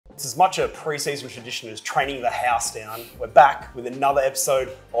It's as much a pre-season tradition as training the house down. We're back with another episode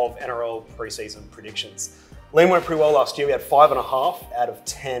of NRL pre-season predictions. Liam went pretty well last year. We had 5.5 out of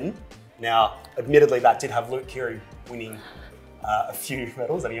 10. Now, admittedly, that did have Luke Keary winning a few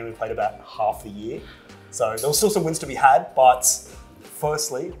medals, and he only played about half the year. So there was still some wins to be had, but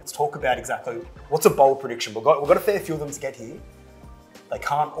firstly, let's talk about exactly what's a bold prediction. We've got a fair few of them to get here. They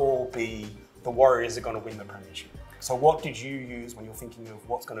can't all be the Warriors are going to win the premiership. So what did you use when you're thinking of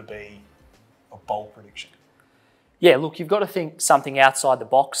what's going to be a bold prediction? Yeah, look, you've got to think something outside the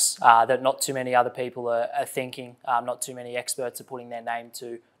box that not too many other people are thinking, not too many experts are putting their name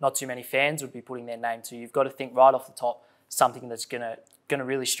to, not too many fans would be putting their name to. You've got to think right off the top something that's going to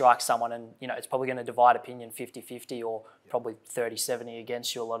really strike someone, and it's probably going to divide opinion 50-50 or probably 30-70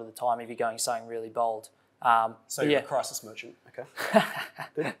 against you a lot of the time if you're going something really bold. So you're a crisis merchant, okay.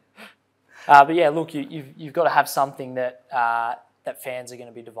 Good. But yeah, look, you've got to have something that that fans are going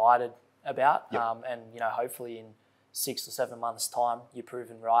to be divided about, and hopefully in 6 or 7 months' time you're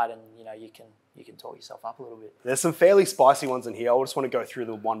proven right, and you can talk yourself up a little bit. There's some fairly spicy ones in here. I just want to go through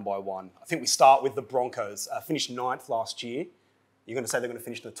them one by one. I think we start with the Broncos. Finished 9th last year. You're going to say they're going to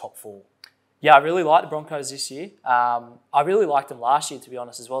finish in the top 4. Yeah, I really like the Broncos this year. I really liked them last year, to be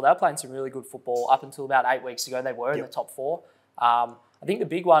honest, as well. They were playing some really good football up until about 8 weeks ago. They were in the top 4. I think the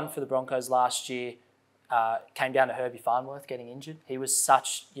big one for the Broncos last year came down to Herbie Farnworth getting injured. He was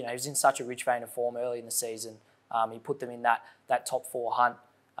he was in such a rich vein of form early in the season. He put them in that top 4 hunt.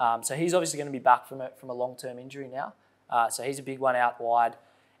 So he's obviously going to be back from a long-term injury now. So he's a big one out wide.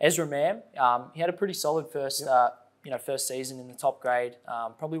 Ezra Mam, he had a pretty solid first season in the top grade.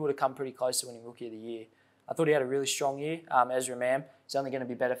 Probably would have come pretty close to winning Rookie of the Year. I thought he had a really strong year. Ezra Mam, he's only going to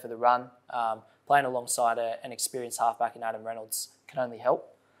be better for the run. Playing alongside an experienced halfback in Adam Reynolds can only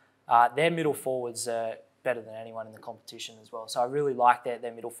help. Their middle forwards are better than anyone in the competition as well. So I really like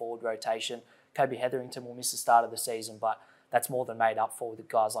their middle forward rotation. Kobe Hetherington will miss the start of the season, but that's more than made up for with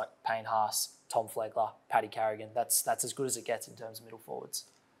guys like Payne Haas, Tom Flegler, Paddy Carrigan. That's as good as it gets in terms of middle forwards.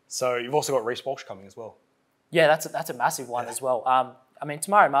 So you've also got Reece Walsh coming as well. Yeah, that's a massive one as well.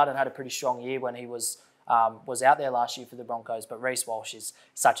 Tamari Martin had a pretty strong year when he was out there last year for the Broncos, but Reece Walsh is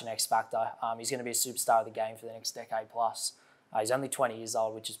such an X factor. He's going to be a superstar of the game for the next decade plus. He's only 20 years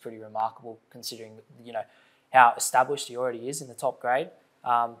old, which is pretty remarkable considering how established he already is in the top grade.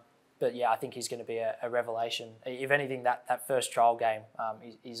 But yeah, I think he's going to be a revelation. If anything, that first trial game,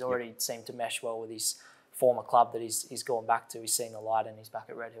 he's already seemed to mesh well with his former club that he's gone back to. He's seen the light and he's back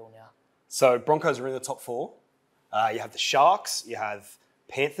at Red Hill now. So Broncos are in the top 4. You have the Sharks, you have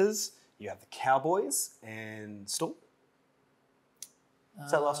Panthers, you have the Cowboys, and Storm.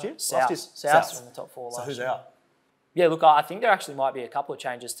 Is that last year? South are in the top 4 last year. So who's out? Yeah, look, I think there actually might be a couple of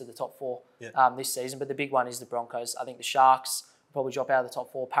changes to the top 4 this season, but the big one is the Broncos. I think the Sharks will probably drop out of the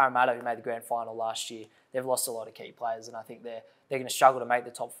top 4. Parramatta, who made the grand final last year, they've lost a lot of key players, and I think they're going to struggle to make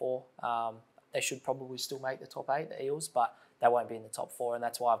the top 4. They should probably still make the top 8, the Eels, but they won't be in the top 4, and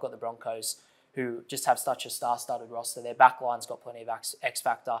that's why I've got the Broncos, who just have such a star-studded roster. Their back line's got plenty of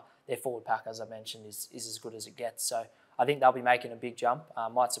X-factor. Their forward pack, as I mentioned, is as good as it gets. So I think they'll be making a big jump.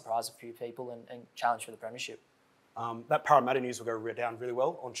 Might surprise a few people and challenge for the premiership. That Parramatta news will go down really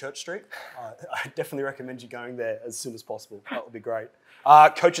well on Church Street. I definitely recommend you going there as soon as possible. That would be great.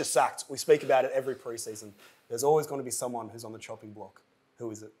 Coaches sacked. We speak about it every preseason. There's always going to be someone who's on the chopping block.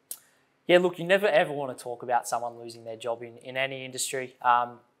 Who is it? Yeah, look, you never ever want to talk about someone losing their job in any industry.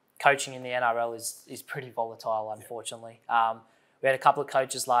 Coaching in the NRL is pretty volatile, unfortunately. We had a couple of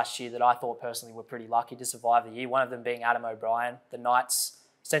coaches last year that I thought personally were pretty lucky to survive the year, one of them being Adam O'Brien. The Knights,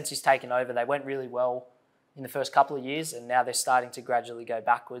 since he's taken over, they went really well in the first couple of years, and now they're starting to gradually go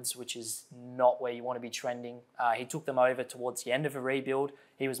backwards, which is not where you want to be trending. He took them over towards the end of a rebuild.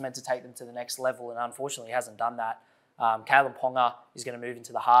 He was meant to take them to the next level, and unfortunately he hasn't done that. Caleb Ponga is going to move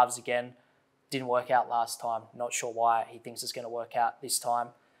into the halves again. Didn't work out last time. Not sure why he thinks it's going to work out this time,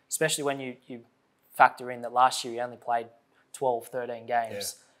 especially when you factor in that last year he only played 12, 13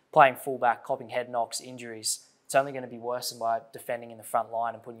 games. Playing fullback, copping head knocks, injuries. It's only going to be worsened by defending in the front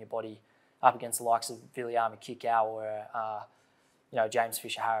line and putting your body up against the likes of Viliama Kikau or James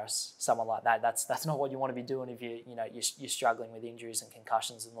Fisher-Harris, someone like that. That's not what you want to be doing if you're struggling with injuries and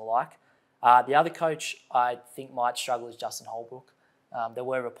concussions and the like. The other coach I think might struggle is Justin Holbrook. There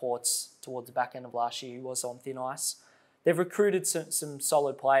were reports towards the back end of last year he was on thin ice. They've recruited some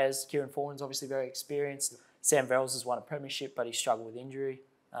solid players. Kieran Foran's obviously very experienced. Sam Verrills has won a premiership, but he struggled with injury.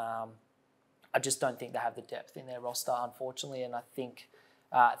 I just don't think they have the depth in their roster, unfortunately, and I think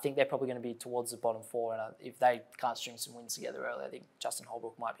they're probably going to be towards the bottom 4, and if they can't string some wins together early, I think Justin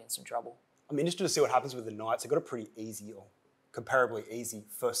Holbrook might be in some trouble. I'm interested to see what happens with the Knights. They've got a pretty easy, comparably easy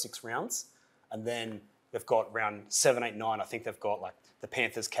first 6 rounds. And then they've got round 7, 8, 9. I think they've got like the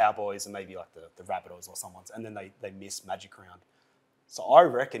Panthers, Cowboys, and maybe like the Rabbitohs or someone's. And then they miss Magic Round. So I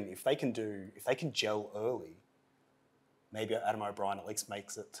reckon if they can gel early, maybe Adam O'Brien at least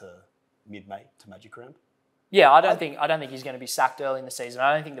makes it to mid-May to Magic Round. Yeah, I don't think he's going to be sacked early in the season.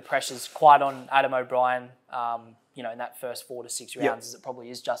 I don't think the pressure's quite on Adam O'Brien, in that first 4 to 6 rounds as it probably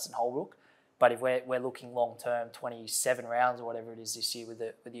is Justin Holbrook. But if we're looking long term, 27 rounds or whatever it is this year with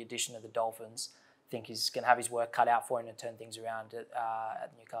the addition of the Dolphins, I think he's going to have his work cut out for him to turn things around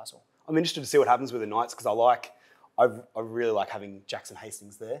at Newcastle. I'm interested to see what happens with the Knights because I really like having Jackson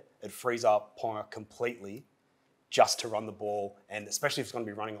Hastings there. It frees up Ponga completely just to run the ball, and especially if it's going to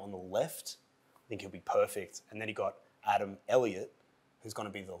be running on the left, I think he'll be perfect. And then you got Adam Elliott, who's going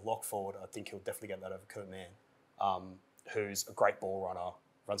to be the lock forward. I think he'll definitely get that over Kurt Mann, who's a great ball runner,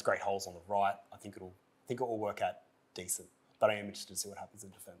 runs great holes on the right. I think it'll work out decent. But I am interested to see what happens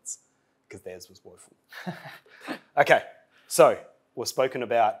in defence because theirs was woeful. Okay, so we've spoken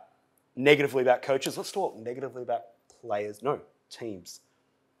about negatively about coaches. Let's talk negatively about players. No, teams.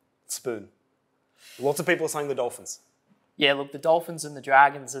 Spoon. Lots of people are saying the Dolphins. Yeah, look, the Dolphins and the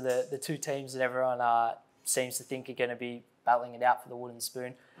Dragons are the two teams that everyone seems to think are going to be battling it out for the wooden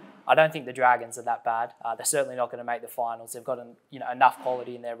spoon. I don't think the Dragons are that bad. They're certainly not going to make the finals. They've got enough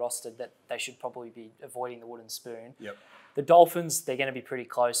quality in their roster that they should probably be avoiding the wooden spoon. Yep. The Dolphins, they're going to be pretty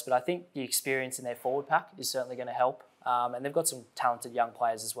close, but I think the experience in their forward pack is certainly going to help. And they've got some talented young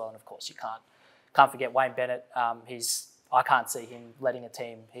players as well. And of course, you can't forget Wayne Bennett. I can't see him letting a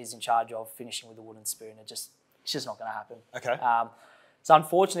team he's in charge of finishing with a wooden spoon. It's just not going to happen. Okay. So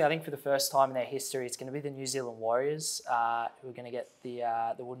unfortunately, I think for the first time in their history, it's going to be the New Zealand Warriors who are going to get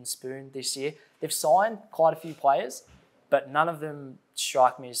the wooden spoon this year. They've signed quite a few players, but none of them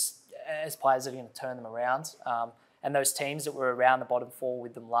strike me as players that are going to turn them around. And those teams that were around the bottom 4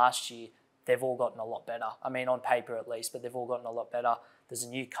 with them last year, they've all gotten a lot better. I mean, on paper at least, but they've all gotten a lot better. There's a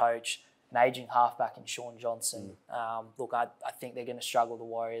new coach, an ageing halfback in Sean Johnson. Look, I think they're going to struggle, the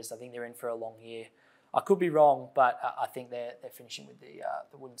Warriors. I think they're in for a long year. I could be wrong, but I think they're finishing with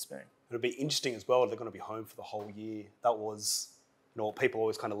the wooden spoon. It'll be interesting as well. They're going to be home for the whole year. That was, what people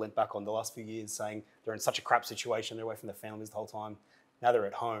always kind of leant back on the last few years, saying they're in such a crap situation. They're away from their families the whole time. Now they're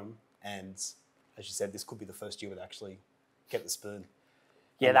at home, and as you said, this could be the first year where they actually get the spoon.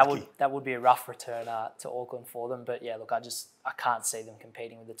 Yeah, that would be a rough return to Auckland for them. But yeah, look, I can't see them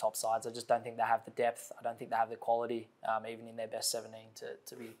competing with the top sides. I just don't think they have the depth. I don't think they have the quality, even in their best 17,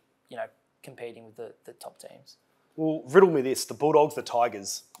 to be competing with the top teams. Well, riddle me this. The Bulldogs, the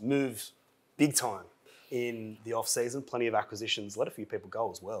Tigers, moved big time in the off-season. Plenty of acquisitions. Let a few people go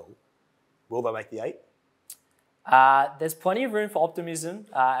as well. Will they make the 8? There's plenty of room for optimism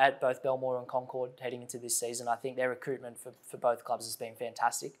at both Belmore and Concord heading into this season. I think their recruitment for both clubs has been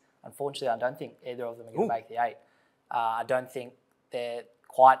fantastic. Unfortunately, I don't think either of them are going to make the 8. I don't think they're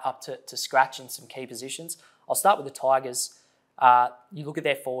quite up to scratch in some key positions. I'll start with the Tigers. You look at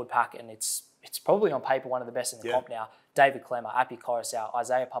their forward pack and it's probably on paper one of the best in the comp now. David Clemmer, Api Coruscant,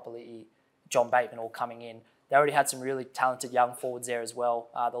 Isaiah Papali'i, John Bateman all coming in. They already had some really talented young forwards there as well.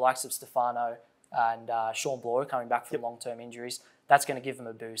 The likes of Stefano and Sean Bloor coming back from long-term injuries. That's going to give them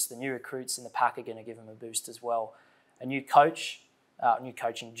a boost. The new recruits in the pack are going to give them a boost as well. A new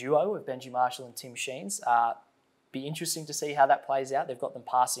coaching duo of Benji Marshall and Tim Sheens. Be interesting to see how that plays out. They've got them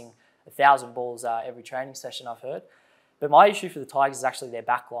passing 1,000 balls every training session, I've heard. But my issue for the Tigers is actually their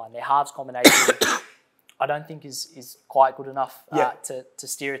back line. Their halves combination, I don't think is quite good enough to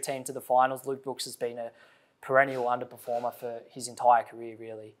steer a team to the finals. Luke Brooks has been a perennial underperformer for his entire career,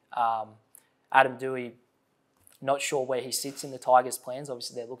 really. Adam Dewey, not sure where he sits in the Tigers' plans.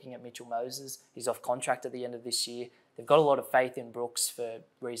 Obviously, they're looking at Mitchell Moses. He's off contract at the end of this year. They've got a lot of faith in Brooks for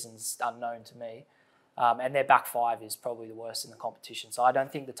reasons unknown to me. And their back 5 is probably the worst in the competition. So I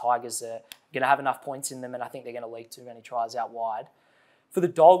don't think the Tigers are going to have enough points in them, and I think they're going to leak too many tries out wide. For the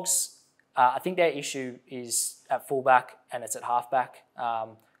Dogs, I think their issue is at fullback and it's at halfback.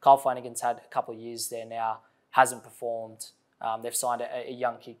 Kyle Flanagan's had a couple of years there now, hasn't performed. They've signed a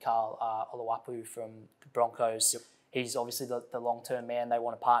young kid, Carl Oluwapu from the Broncos. Yep. He's obviously the long-term man. They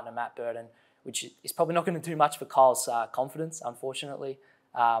want to partner Matt Burton, which is probably not going to do much for Kyle's confidence, unfortunately.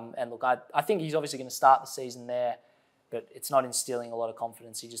 And look, I think he's obviously going to start the season there, but it's not instilling a lot of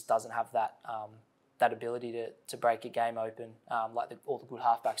confidence. He just doesn't have that ability to break a game open like all the good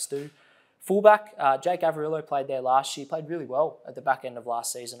halfbacks do. Fullback, Jake Averillo played there last year, played really well at the back end of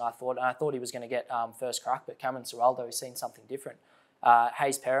last season, I thought. And I thought he was going to get first crack, but Cameron Ciraldo has seen something different.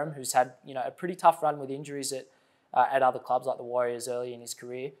 Hayes Perham, who's had a pretty tough run with injuries at other clubs like the Warriors early in his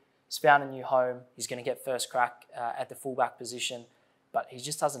career, He's found a new home. He's going to get first crack at the fullback position, but he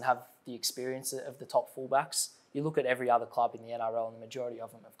just doesn't have the experience of the top fullbacks. You look at every other club in the NRL, and the majority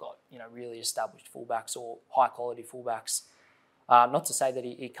of them have got really established fullbacks or high quality fullbacks. Not to say that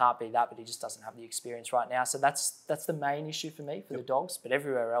he can't be that, but he just doesn't have the experience right now. So that's the main issue for me for the Dogs. But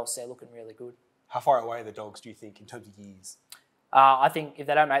everywhere else, they're looking really good. How far away are the Dogs, do you think, in terms of years? I think if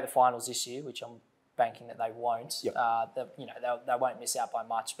they don't make the finals this year, which I'm banking that they won't, they won't miss out by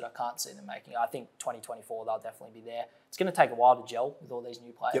much. But I can't see them making it. I think 2024 they'll definitely be there. It's going to take a while to gel with all these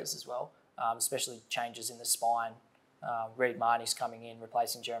new players as well, especially changes in the spine. Reid Marnie's coming in,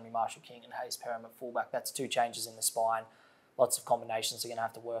 replacing Jeremy Marshall-King and Hayes Perham at fullback. That's 2 changes in the spine. Lots of combinations are going to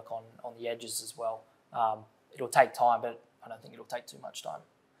have to work on the edges as well. It'll take time, but I don't think it'll take too much time.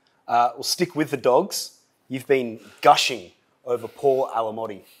 We'll stick with the Dogs. You've been gushing over Paul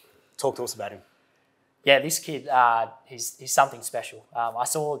Alamotti. Talk to us about him. Yeah, this kid, he's something special.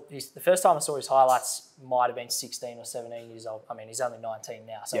 The first time I saw his highlights might have been 16 or 17 years old. I mean, he's only 19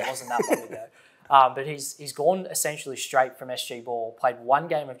 now, so it wasn't that long ago. But he's gone essentially straight from SG ball, played 1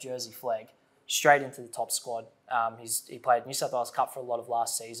 game of Jersey flag, straight into the top squad. He played New South Wales Cup for a lot of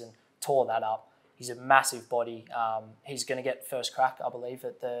last season, tore that up. He's a massive body. He's going to get first crack, I believe,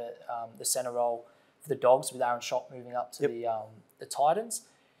 at the centre role for the Dogs with Aaron Schott moving up to the Titans.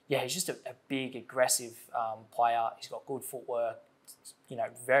 Yeah, he's just a big, aggressive player. He's got good footwork,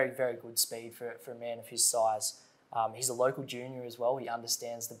 very, very good speed for a man of his size. He's a local junior as well. He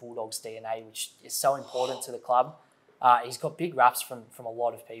understands the Bulldogs DNA, which is so important to the club. He's got big raps from a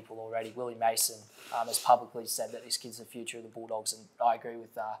lot of people already. Willie Mason has publicly said that this kid's the future of the Bulldogs, and I agree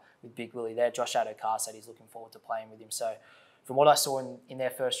with Big Willie there. Josh Adokar said he's looking forward to playing with him. So from what I saw in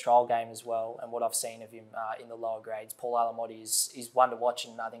their first trial game as well, and what I've seen of him in the lower grades, Paul Alamotti is one to watch,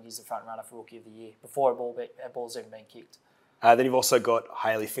 and I think he's the front runner for Rookie of the Year before a ball's even been kicked. Then you've also got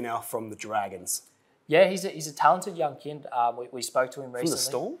Hayley Finau from the Dragons. Yeah, he's a talented young kid. We spoke to him recently. From the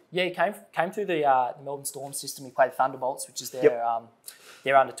Storm? Yeah, he came through the Melbourne Storm system. He played Thunderbolts, which is their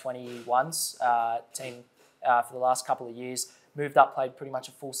under-21s team for the last couple of years. Moved up, played pretty much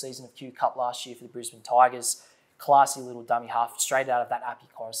a full season of Q Cup last year for the Brisbane Tigers. Classy little dummy half, straight out of that Appy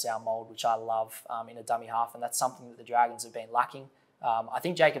Coruscant mould, which I love in a dummy half, and that's something that the Dragons have been lacking. I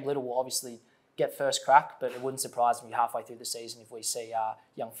think Jacob Little will obviously get first crack, but it wouldn't surprise me halfway through the season if we see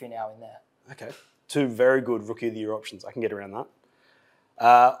young Finau in there. Okay. 2 very good Rookie of the Year options. I can get around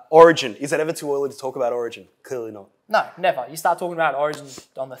that. Origin. Is it ever too early to talk about Origin? Clearly not. No, never. You start talking about Origin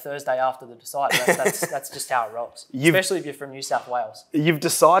on the Thursday after the decider. That's just how it rolls, especially if you're from New South Wales. You've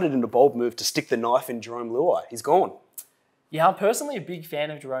decided in a bold move to stick the knife in Jerome Luai. He's gone. Yeah, I'm personally a big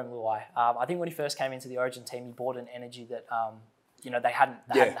fan of Jerome Luai. I think when he first came into the Origin team, he brought an energy that they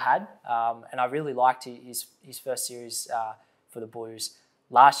hadn't had, and I really liked his first series for the Blues.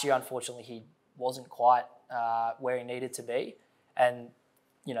 Last year, unfortunately, he wasn't quite where he needed to be, and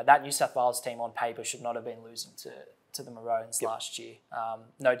that New South Wales team on paper should not have been losing to the Maroons last year.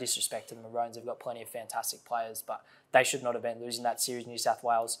 No disrespect to the Maroons, they've got plenty of fantastic players, but they should not have been losing that series, New South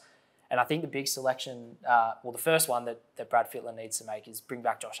Wales. And I think the big selection, the first one that Brad Fittler needs to make is bring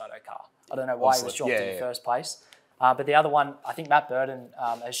back Josh Adokar. I don't know why he was dropped in the first place, but the other one, I think Matt Burton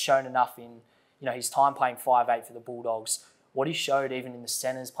has shown enough in his time playing 5'8" for the Bulldogs. What he showed even in the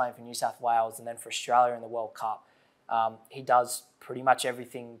centres playing for New South Wales and then for Australia in the World Cup, he does pretty much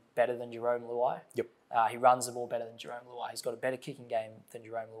everything better than Jerome Luai. Yep. He runs the ball better than Jerome Luai. He's got a better kicking game than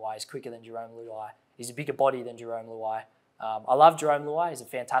Jerome Luai. He's quicker than Jerome Luai. He's a bigger body than Jerome Luai. I love Jerome Luai. He's a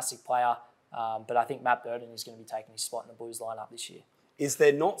fantastic player, but I think Matt Burton is going to be taking his spot in the Blues lineup this year. Is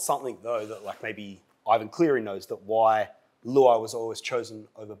there not something, though, that maybe Ivan Cleary knows that why Luai was always chosen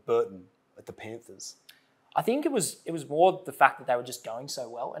over Burton at the Panthers? I think it was more the fact that they were just going so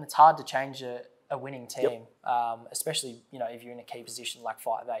well, and it's hard to change a winning team, especially if you're in a key position like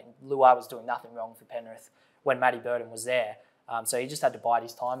 5'8". Luai was doing nothing wrong for Penrith when Matty Burton was there, so he just had to bide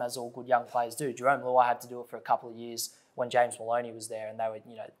his time, as all good young players do. Jerome Luai had to do it for a couple of years when James Maloney was there, and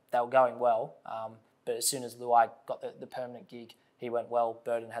they were going well. But as soon as Luai got the permanent gig, he went well.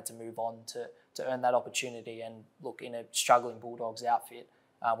 Burton had to move on to earn that opportunity, and look, in a struggling Bulldogs outfit,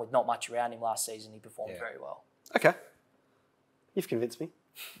 with not much around him last season, he performed very well. Okay. You've convinced me.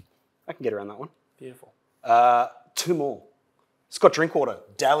 I can get around that one. Beautiful. 2 more. Scott Drinkwater,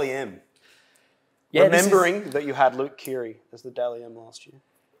 Dally M. Yeah, remembering that you had Luke Keary as the Dally M last year.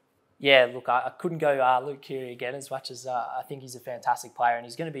 Yeah, look, I couldn't go Luke Keary again, as much as I think he's a fantastic player, and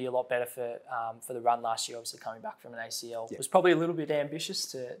he's going to be a lot better for the run last year, obviously coming back from an ACL. It was probably a little bit ambitious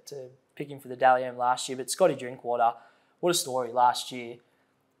to pick him for the Dally M last year, but Scotty Drinkwater, what a story last year.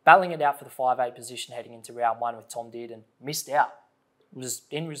 Battling it out for the 5'8" position heading into round 1 with Tom Dearden, missed out. was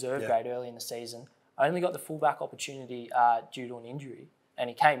in reserve grade early in the season, only got the fullback opportunity due to an injury, and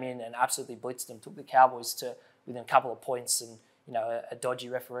he came in and absolutely blitzed them, took the Cowboys to within a couple of points and, you know, a dodgy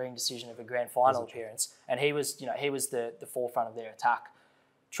refereeing decision of a grand final appearance. And he was the forefront of their attack.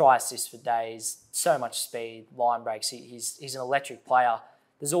 Try assists for days, so much speed, line breaks. He's an electric player.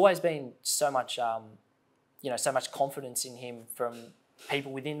 There's always been so much, so much confidence in him from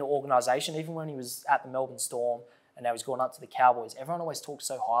people within the organisation. Even when he was at the Melbourne Storm and now he's gone up to the Cowboys, everyone always talks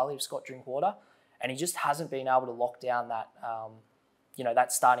so highly of Scott Drinkwater, and he just hasn't been able to lock down that,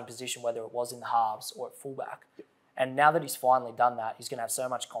 that starting position, whether it was in the halves or at fullback. And now that he's finally done that, he's going to have so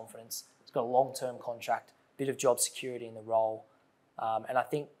much confidence. He's got a long-term contract, bit of job security in the role. And I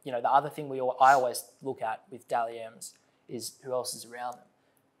think, the other thing I always look at with Dally M's is who else is around them.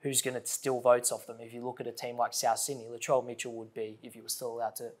 Who's going to steal votes off them? If you look at a team like South Sydney, Latrell Mitchell would be, if he was still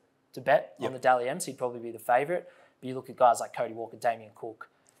allowed to bet on the Dally M's, he'd probably be the favourite. But you look at guys like Cody Walker, Damien Cook,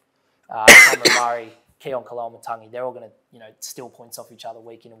 Cameron Murray, Keon Kaloamatangi, they're all going to, steal points off each other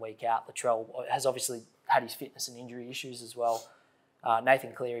week in and week out. Latrell has obviously had his fitness and injury issues as well.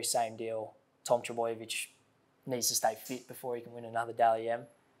 Nathan Cleary, same deal. Tom Trbojevic needs to stay fit before he can win another Dally M.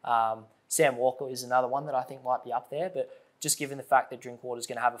 Sam Walker is another one that I think might be up there, but just given the fact that Drinkwater's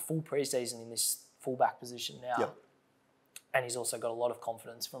going to have a full preseason in this fullback position now, and he's also got a lot of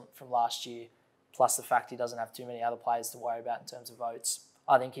confidence from last year, plus the fact he doesn't have too many other players to worry about in terms of votes.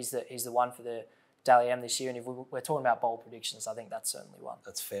 I think he's the one for the Dally M this year, and if we're talking about bold predictions, I think that's certainly one.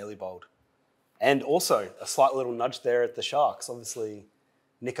 That's fairly bold. And also, a slight little nudge there at the Sharks. Obviously,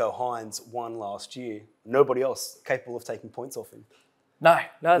 Nico Hines won last year. Nobody else capable of taking points off him. No,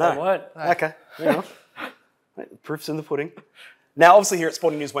 they weren't. No. Okay, fair enough. Proof's in the pudding. Now, obviously here at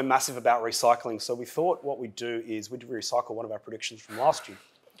Sporting News, we're massive about recycling. So we thought what we'd do is we'd recycle one of our predictions from last year.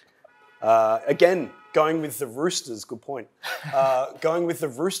 Again, going with the Roosters, good point. Going with the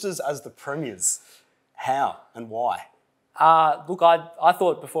Roosters as the premiers. How and why? Look, I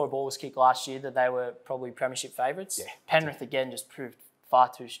thought before a ball was kicked last year that they were probably premiership favourites. Yeah. Penrith, again, just proved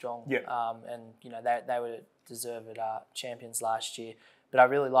far too strong. Yeah. And, they were deserved champions last year. But I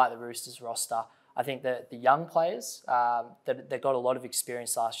really like the Roosters roster. I think that the young players, they got a lot of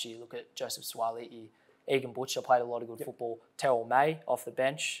experience last year. Look at Joseph Suaalii. Egan Butcher played a lot of good football. Terrell May off the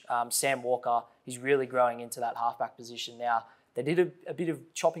bench. Sam Walker, he's really growing into that halfback position now. They did a bit of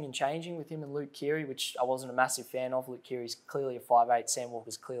chopping and changing with him and Luke Keary, which I wasn't a massive fan of. Luke Keary's clearly a 5'8", Sam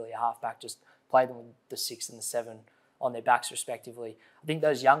Walker's clearly a halfback, just played them with the 6 and the 7 on their backs respectively. I think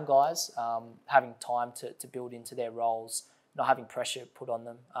those young guys, having time to build into their roles, not having pressure put on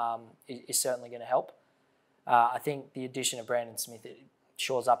them, is certainly going to help. I think the addition of Brandon Smith, it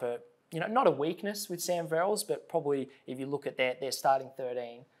shores up not a weakness with Sam Verrills, but probably if you look at their starting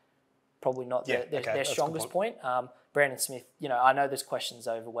 13, probably not their strongest point. Brandon Smith, I know there's questions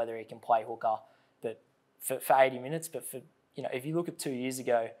over whether he can play hooker, but for 80 minutes, but if you look at 2 years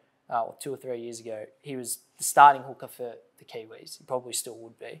ago, or 2 or 3 years ago, he was the starting hooker for the Kiwis. He probably still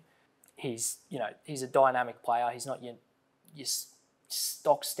would be. He's a dynamic player. He's not your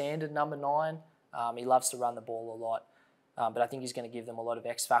stock standard number 9. He loves to run the ball a lot, but I think he's going to give them a lot of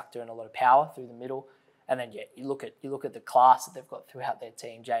X factor and a lot of power through the middle. And then you look at the class that they've got throughout their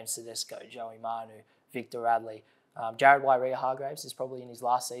team: James Tedesco, Joey Manu, Victor Radley, Jared Waerea-Hargreaves is probably in his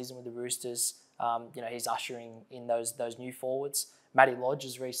last season with the Roosters. He's ushering in those new forwards. Matty Lodge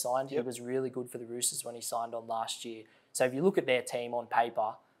has re-signed. Yep. He was really good for the Roosters when he signed on last year. So if you look at their team on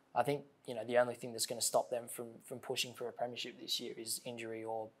paper, I think the only thing that's going to stop them from pushing for a premiership this year is injury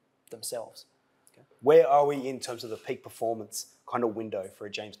or themselves. Okay. Where are we in terms of the peak performance kind of window for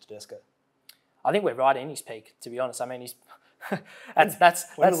a James Tedesco? I think we're right in his peak, to be honest. I mean, he's that's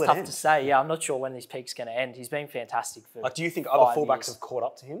tough to say. Yeah, I'm not sure when his peak's going to end. He's been fantastic for. Do you think other fullbacks have caught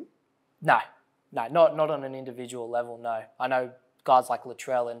up to him? No, not on an individual level. No, I know guys like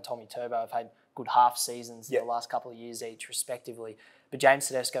Latrell and Tommy Turbo have had good half seasons in the last couple of years each, respectively. But James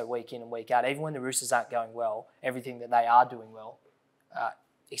Tedesco, week in and week out, even when the Roosters aren't going well, everything that they are doing well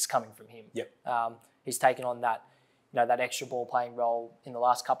is coming from him. Yep. He's taken on that. That extra ball playing role in the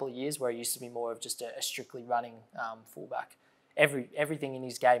last couple of years where he used to be more of just a strictly running fullback. Everything in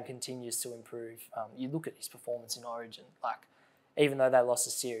his game continues to improve. You look at his performance in Origin, even though they lost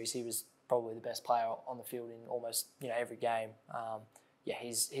the series, he was probably the best player on the field in almost every game.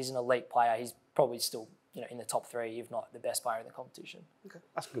 He's an elite player. He's probably still in the top 3, if not the best player in the competition. Okay,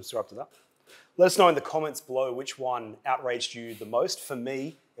 that's good. So up to that. Let us know in the comments below which one outraged you the most. For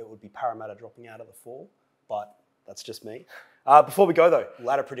me, it would be Parramatta dropping out of the 4, but that's just me. Before we go though,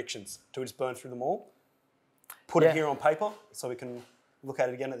 ladder predictions. Do we just burn through them all? Put it here on paper so we can look at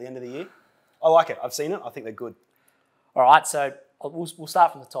it again at the end of the year. I like it. I've seen it. I think they're good. All right. So we'll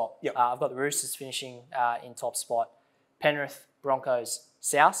start from the top. Yep. I've got the Roosters finishing in top spot. Penrith, Broncos,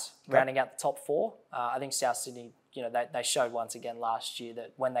 South, rounding out the top 4. I think South Sydney, they showed once again last year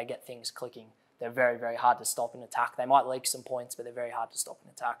that when they get things clicking, they're very, very hard to stop in attack. They might leak some points, but they're very hard to stop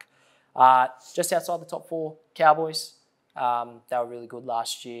in attack. Just outside the top 4, Cowboys. They were really good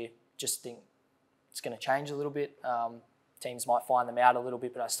last year. Just think it's going to change a little bit. Teams might find them out a little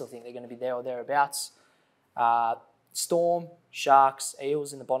bit, but I still think they're going to be there or thereabouts. Storm, Sharks,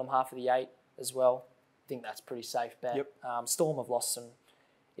 Eels in the bottom half of the 8 as well. I think that's a pretty safe bet. Yep. Storm have lost some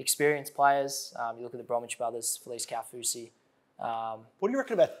experienced players. You look at the Bromwich brothers, Felice Kaufusi. What do you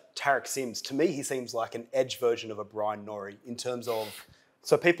reckon about Tarek Sims? To me, he seems like an edge version of a Brian Norrie in terms of...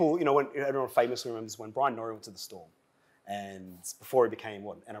 So people, when everyone famously remembers when Brian Norrie went to the Storm, and before he became,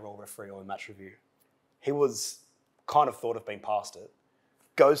 NRL referee or match review, he was kind of thought of being past it.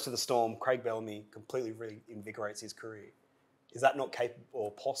 Goes to the Storm, Craig Bellamy completely reinvigorates his career. Is that not capable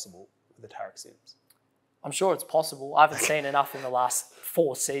or possible with the Tarek Sims? I'm sure it's possible. I haven't seen enough in the last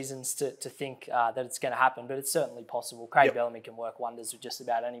 4 seasons to think that it's going to happen, but it's certainly possible. Craig Bellamy can work wonders with just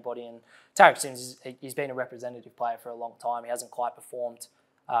about anybody, and Tarek Sims, he's been a representative player for a long time. He hasn't quite performed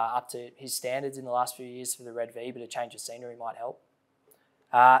up to his standards in the last few years for the Red V, but a change of scenery might help.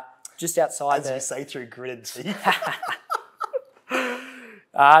 Just outside As you say, through gritted teeth.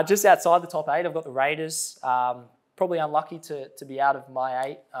 Just outside the top 8, I've got the Raiders. Probably unlucky to be out of my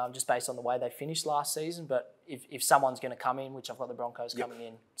 8 just based on the way they finished last season. But if someone's going to come in, which I've got the Broncos coming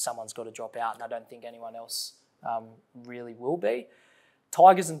in, someone's got to drop out, and I don't think anyone else really will be.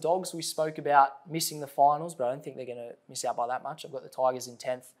 Tigers and Dogs, we spoke about missing the finals, but I don't think they're going to miss out by that much. I've got the Tigers in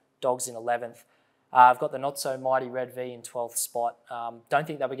 10th, Dogs in 11th. I've got the not-so-mighty Red V in 12th spot. Don't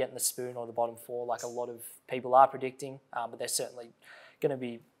think they'll be getting the spoon or the bottom 4 like a lot of people are predicting, but they're certainly going to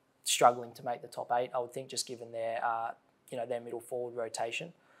be struggling to make the top 8, I would think, just given their middle forward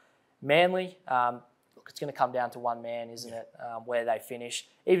rotation. Manly, look, it's going to come down to one man, isn't it, where they finish.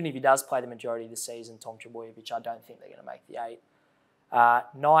 Even if he does play the majority of the season, Tom Trbojevic, I don't think they're going to make the 8.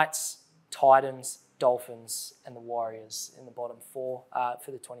 Knights, Titans, Dolphins, and the Warriors in the bottom 4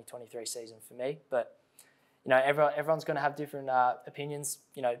 for the 2023 season for me. But, everyone's going to have different opinions.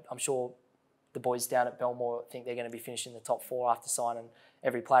 I'm sure the boys down at Belmore think they're going to be finishing the top 4 after signing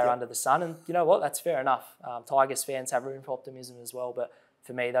every player under the sun. And you know what? That's fair enough. Tigers fans have room for optimism as well. But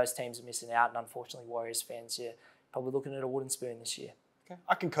for me, those teams are missing out. And unfortunately, Warriors fans, probably looking at a wooden spoon this year. Okay.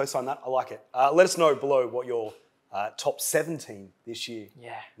 I can co-sign that. I like it. Let us know below what your top 7 team this year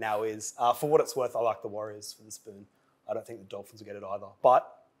now is. For what it's worth, I like the Warriors for the spoon. I don't think the Dolphins will get it either.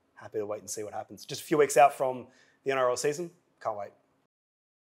 But happy to wait and see what happens. Just a few weeks out from the NRL season. Can't wait.